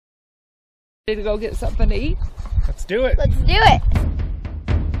Ready to go get something to eat? Let's do it. Let's do it.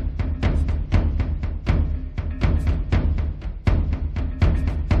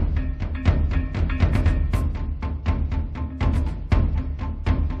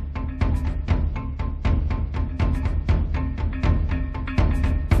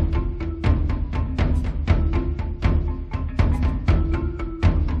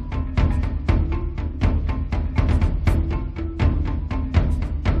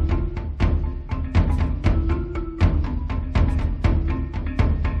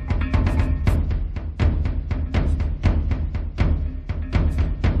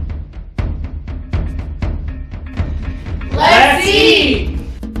 Let's eat!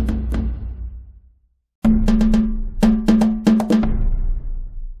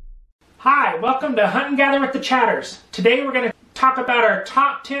 Hi, welcome to Hunt and Gather with the Chatters. Today we're going to talk about our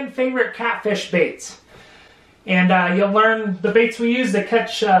top 10 favorite catfish baits. And you'll learn the baits we use to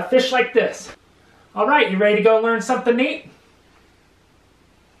catch fish like this. Alright, you ready to go learn something neat?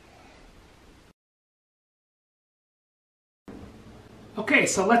 Okay,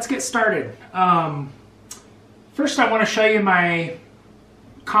 so let's get started. First I want to show you my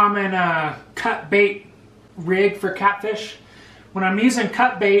common cut bait rig for catfish. When I'm using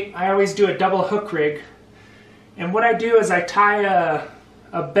cut bait, I always do a double hook rig. And what I do is I tie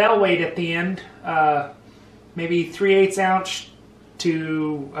a bell weight at the end, maybe 3/8 ounce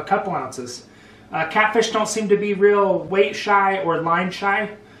to a couple ounces. Catfish don't seem to be real weight shy or line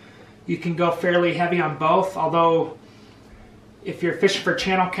shy. You can go fairly heavy on both, although if you're fishing for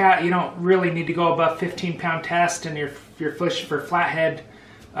channel cat, you don't really need to go above 15-pound test, and if you're fishing for flathead,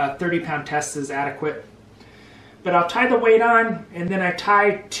 30-pound test is adequate. But I'll tie the weight on, and then I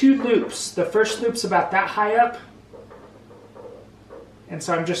tie 2 loops. The first loop's about that high up, and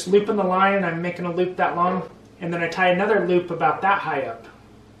so I'm just looping the line, and I'm making a loop that long, and then I tie another loop about that high up.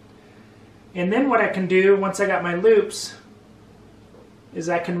 And then what I can do, once I got my loops, is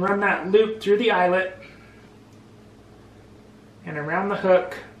I can run that loop through the eyelet, and around the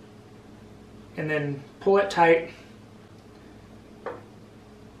hook, and then pull it tight.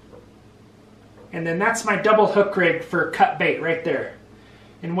 And then that's my double hook rig for cut bait right there.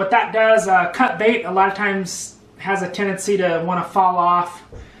 And what that does, cut bait a lot of times has a tendency to want to fall off,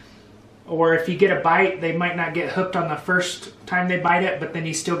 or if you get a bite, they might not get hooked on the first time they bite it, but then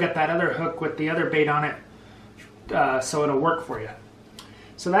you still get that other hook with the other bait on it, so it'll work for you.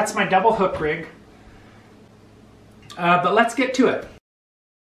 So that's my double hook rig. But let's get to it.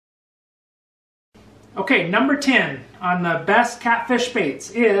 Okay, number 10 on the best catfish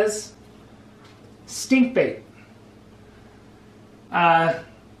baits is stink bait. I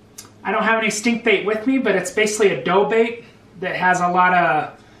don't have any stink bait with me, but it's basically a dough bait that has a lot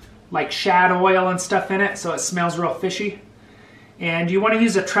of like shad oil and stuff in it, so it smells real fishy. And you want to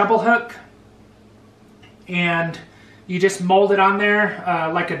use a treble hook, and you just mold it on there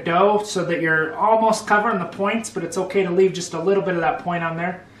like a dough so that you're almost covering the points, but it's okay to leave just a little bit of that point on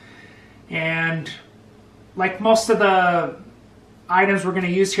there. And like most of the items we're going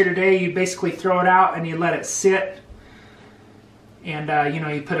to use here today, you basically throw it out and you let it sit. And you know,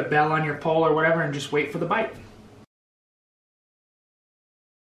 you put a bell on your pole or whatever and just wait for the bite.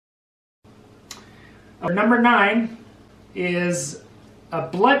 Number 9 is a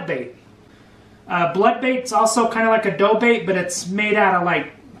blood bait. Blood bait's also kind of like a dough bait, but it's made out of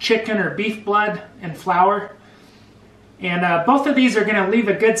like chicken or beef blood and flour. And both of these are going to leave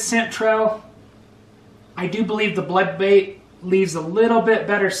a good scent trail. I do believe the blood bait leaves a little bit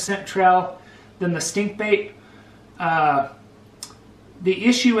better scent trail than the stink bait. The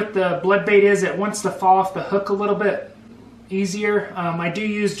issue with the blood bait is it wants to fall off the hook a little bit easier. I do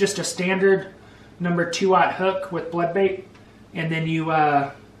use just a standard number 2/0 hook with blood bait, and then you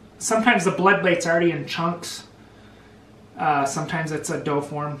sometimes the blood bait's already in chunks. Sometimes it's a dough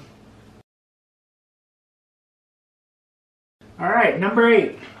form. Alright, number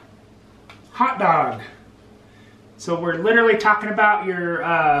 8. Hot dog. So we're literally talking about your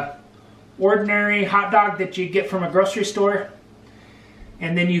ordinary hot dog that you get from a grocery store.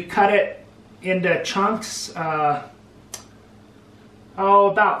 And then you cut it into chunks, about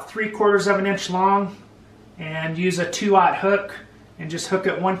 3/4 of an inch long. And use a 2/0 hook. And just hook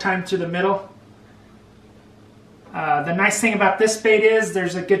it one time through the middle. The nice thing about this bait is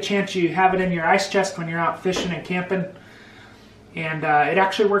there's a good chance you have it in your ice chest when you're out fishing and camping. And it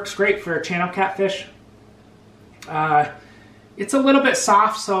actually works great for channel catfish. It's a little bit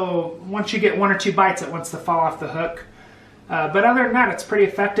soft, so once you get 1 or 2 bites, it wants to fall off the hook. But other than that, it's pretty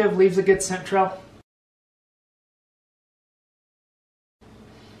effective, leaves a good scent trail.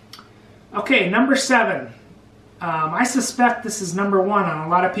 Okay, number 7. I suspect this is number 1 on a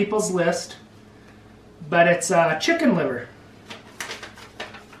lot of people's list. but it's chicken liver.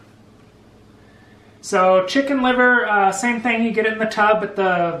 So chicken liver, same thing, you get it in the tub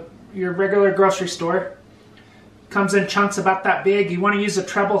at your regular grocery store. Comes in chunks about that big. You want to use a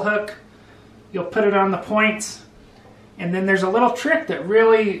treble hook. You'll put it on the points. And then there's a little trick that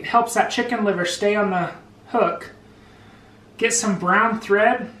really helps that chicken liver stay on the hook. Get some brown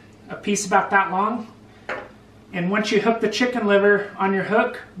thread, a piece about that long. And once you hook the chicken liver on your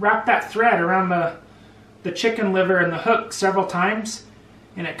hook, wrap that thread around the chicken liver and the hook several times.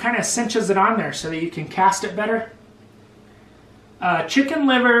 And it kind of cinches it on there so that you can cast it better. Chicken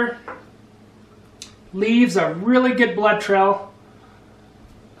liver leaves a really good blood trail.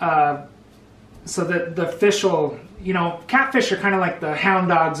 So that the fish will, catfish are kind of like the hound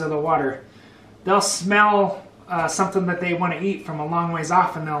dogs of the water. They'll smell something that they want to eat from a long ways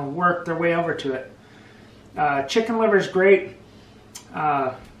off and they'll work their way over to it. Chicken liver is great.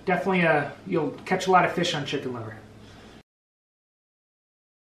 Definitely you'll catch a lot of fish on chicken liver.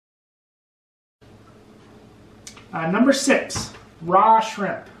 Number 6, raw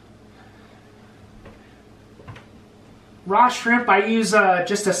shrimp. Raw shrimp, I use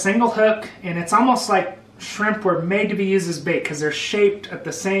just a single hook, and it's almost like shrimp were made to be used as bait because they're shaped at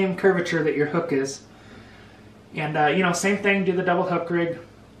the same curvature that your hook is. And same thing, do the double hook rig.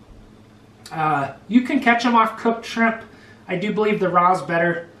 You can catch them off cooked shrimp. I do believe the raw is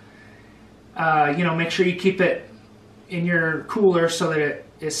better. Make sure you keep it in your cooler so that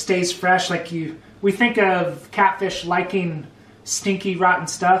it stays fresh. We think of catfish liking stinky, rotten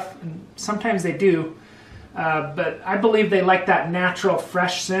stuff, and sometimes they do. But I believe they like that natural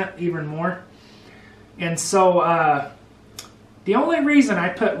fresh scent even more. And so the only reason I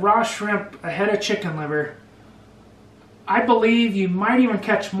put raw shrimp ahead of chicken liver, I believe you might even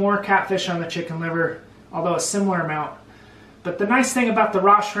catch more catfish on the chicken liver, although a similar amount. But the nice thing about the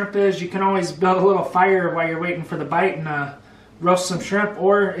raw shrimp is you can always build a little fire while you're waiting for the bite and roast some shrimp.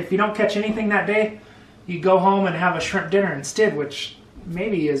 Or if you don't catch anything that day, you go home and have a shrimp dinner instead, which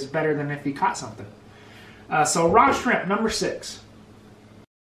maybe is better than if you caught something. So raw shrimp, number 6.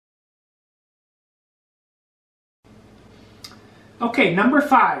 Okay, number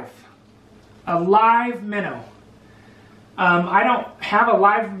 5, a live minnow. I don't have a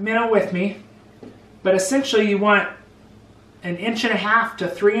live minnow with me, but essentially you want an 1.5 to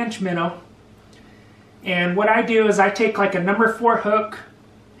 3 inch minnow. And what I do is I take like a number 4 hook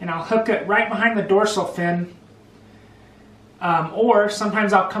and I'll hook it right behind the dorsal fin. Or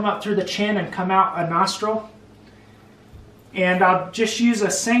sometimes I'll come up through the chin and come out a nostril. And I'll just use a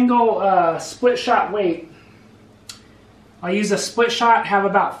single split shot weight. I'll use a split shot, have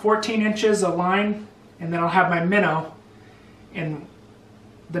about 14 inches of line, and then I'll have my minnow. And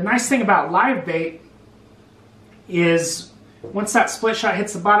the nice thing about live bait is once that split shot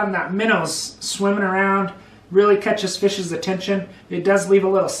hits the bottom, that minnow's swimming around, really catches fish's attention. It does leave a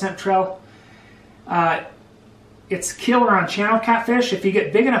little scent trail. It's killer on channel catfish. If you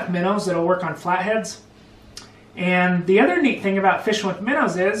get big enough minnows, it'll work on flatheads. And the other neat thing about fishing with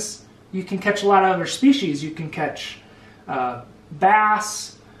minnows is you can catch a lot of other species. You can catch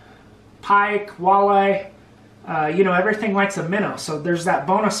bass, pike, walleye, everything likes a minnow. So there's that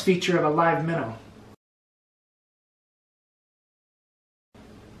bonus feature of a live minnow.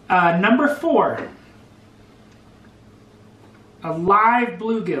 Number 4, a live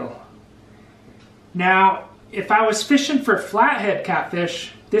bluegill. Now, if I was fishing for flathead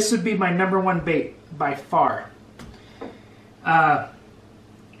catfish, this would be my number 1 bait by far. But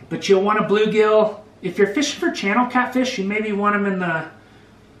you'll want a bluegill. If you're fishing for channel catfish, you maybe want them in the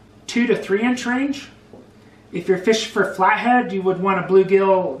 2 to 3 inch range. If you're fishing for flathead, you would want a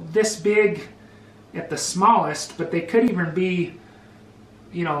bluegill this big at the smallest, but they could even be,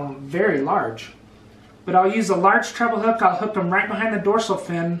 very large. But I'll use a large treble hook. I'll hook them right behind the dorsal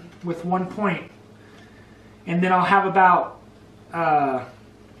fin with 1 point. And then I'll have about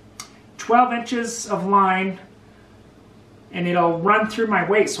 12 inches of line, and it'll run through my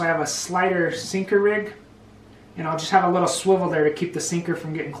weight. So I have a slider sinker rig, and I'll just have a little swivel there to keep the sinker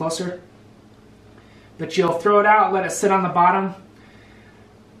from getting closer. But you'll throw it out, let it sit on the bottom,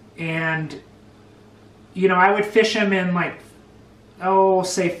 and I would fish them in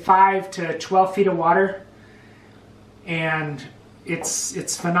say 5 to 12 feet of water, and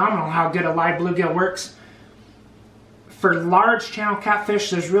it's phenomenal how good a live bluegill works. For large channel catfish,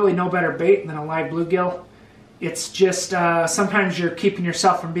 there's really no better bait than a live bluegill. It's just sometimes you're keeping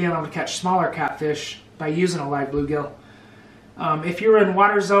yourself from being able to catch smaller catfish by using a live bluegill. If you're in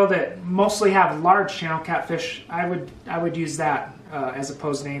waters though that mostly have large channel catfish, I would use that as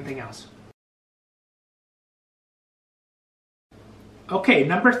opposed to anything else. Okay,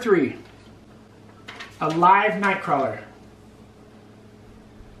 number 3. a live Nightcrawler.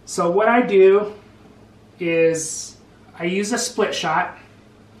 So what I do is I use a split shot,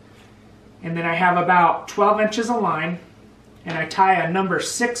 and then I have about 12 inches of line, and I tie a number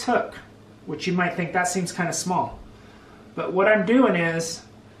 6 hook, which you might think that seems kind of small. But what I'm doing is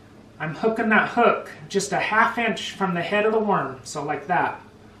I'm hooking that hook just a 1/2 inch from the head of the worm, so like that.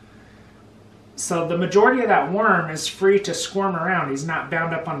 So the majority of that worm is free to squirm around. He's not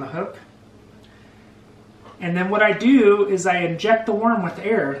bound up on the hook. And then what I do is I inject the worm with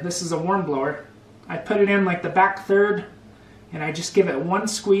air. This is a worm blower. I put it in like the back third, and I just give it one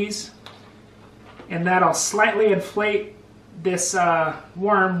squeeze, and that'll slightly inflate this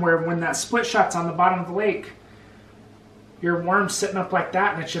worm, where when that split shot's on the bottom of the lake, your worm's sitting up like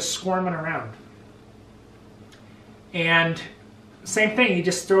that and it's just squirming around. And same thing, you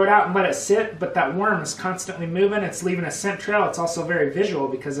just throw it out and let it sit, but that worm is constantly moving. It's leaving a scent trail. It's also very visual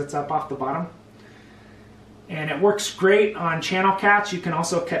because it's up off the bottom. And it works great on channel cats. You can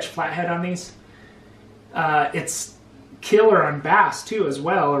also catch flathead on these. It's killer on bass too as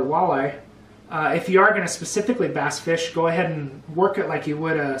well, or walleye. If you are going to specifically bass fish, go ahead and work it like you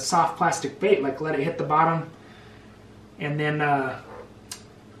would a soft plastic bait, like let it hit the bottom, and then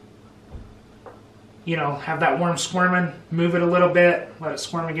you know, have that worm squirming, move it a little bit, let it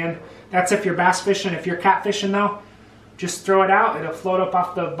squirm again. That's if you're bass fishing. If you're catfishing though, just throw it out, it'll float up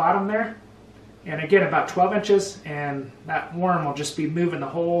off the bottom there, and again about 12 inches, and that worm will just be moving the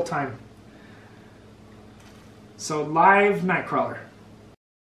whole time. So live Nightcrawler.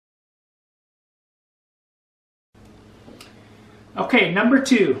 Okay, number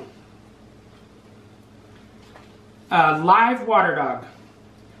 2. Live Waterdog.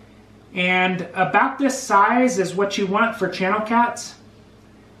 And about this size is what you want for channel cats.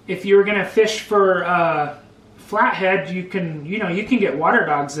 If you're going to fish for flathead, you can get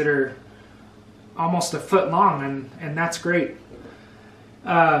Waterdogs that are almost 1 foot long, and that's great.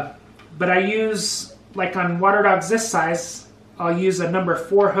 But I use, like on Waterdogs this size, I'll use a number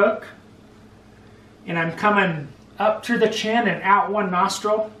 4 hook, and I'm coming up through the chin and out one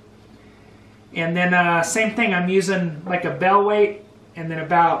nostril. And then same thing, I'm using like a bell weight, and then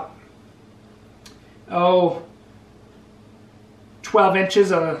about 12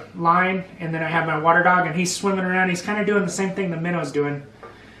 inches of line, and then I have my Waterdog, and he's swimming around. He's kind of doing the same thing the Minnow's doing.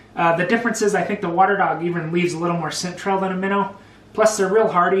 The difference is I think the Waterdog even leaves a little more scent trail than a Minnow. Plus they're real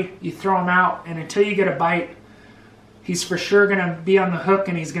hardy. You throw them out, and until you get a bite, he's for sure going to be on the hook,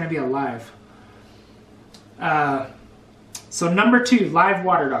 and he's going to be alive. So number 2, live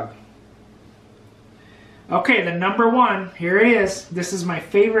Waterdog. Okay, the number 1, here it is. This is my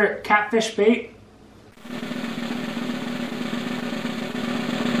favorite catfish bait.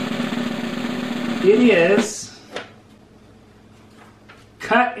 It is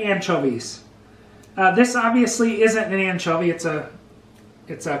cut anchovies. This obviously isn't an anchovy, it's a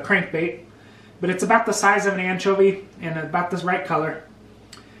crankbait, but it's about the size of an anchovy and about this right color.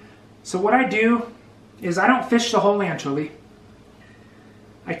 So what I do is I don't fish the whole anchovy.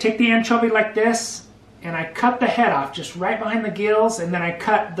 I take the anchovy like this, and I cut the head off just right behind the gills, and then I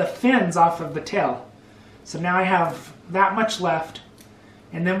cut the fins off of the tail. So now I have that much left.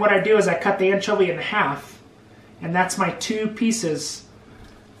 And then what I do is I cut the anchovy in half, and that's my 2 pieces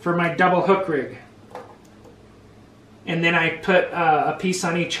for my double hook rig. And then I put a piece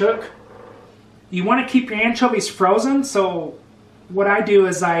on each hook. You want to keep your anchovies frozen, so what I do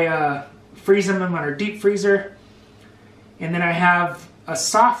is I freeze them in our deep freezer, and then I have a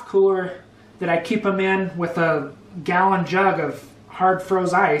soft cooler that I keep them in with a gallon jug of hard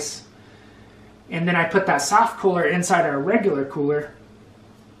froze ice, and then I put that soft cooler inside our regular cooler,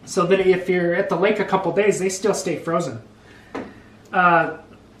 so that if you're at the lake a couple days, they still stay frozen.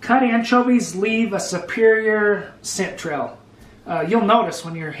 Cut anchovies leave a superior scent trail. You'll notice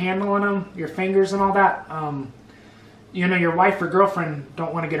when you're handling them, your fingers and all that, you know, your wife or girlfriend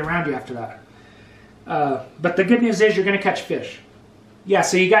don't want to get around you after that. But the good news is you're going to catch fish. Yeah,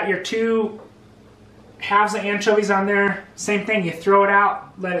 so you got your 2 halves of anchovies on there. Same thing, you throw it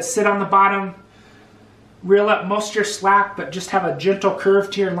out, let it sit on the bottom, reel up most of your slack, but just have a gentle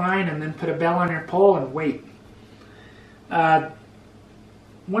curve to your line, and then put a bell on your pole and wait.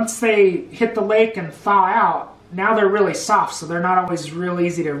 Once they hit the lake and thaw out, now they're really soft, so they're not always real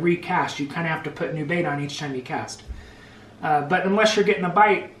easy to recast. You kind of have to put new bait on each time you cast. But unless you're getting a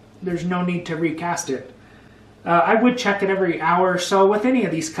bite, there's no need to recast it. I would check it every hour or so with any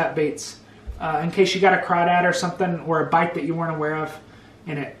of these cut baits, in case you got a crawdad or something, or a bite that you weren't aware of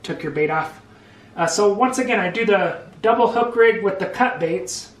and it took your bait off. So once again, I do the double hook rig with the cut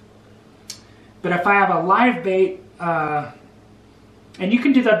baits, but if I have a live bait, And you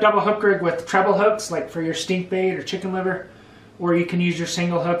can do the double hook rig with treble hooks, like for your stink bait or chicken liver, or you can use your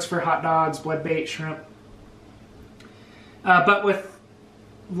single hooks for hot dogs, blood bait, shrimp. But with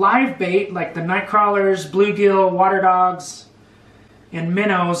live bait, like the Nightcrawlers, Bluegill, Waterdogs, and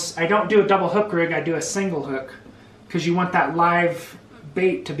Minnows, I don't do a double hook rig, I do a single hook, because you want that live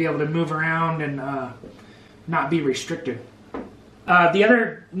bait to be able to move around and not be restricted. The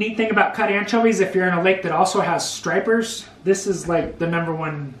other neat thing about cut anchovies, if you're in a lake that also has stripers, this is like the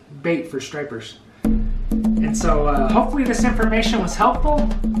 #1 bait for stripers. And so hopefully this information was helpful,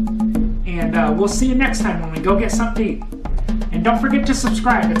 and we'll see you next time when we go get something to eat. And don't forget to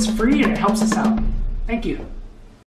subscribe, it's free and it helps us out. Thank you.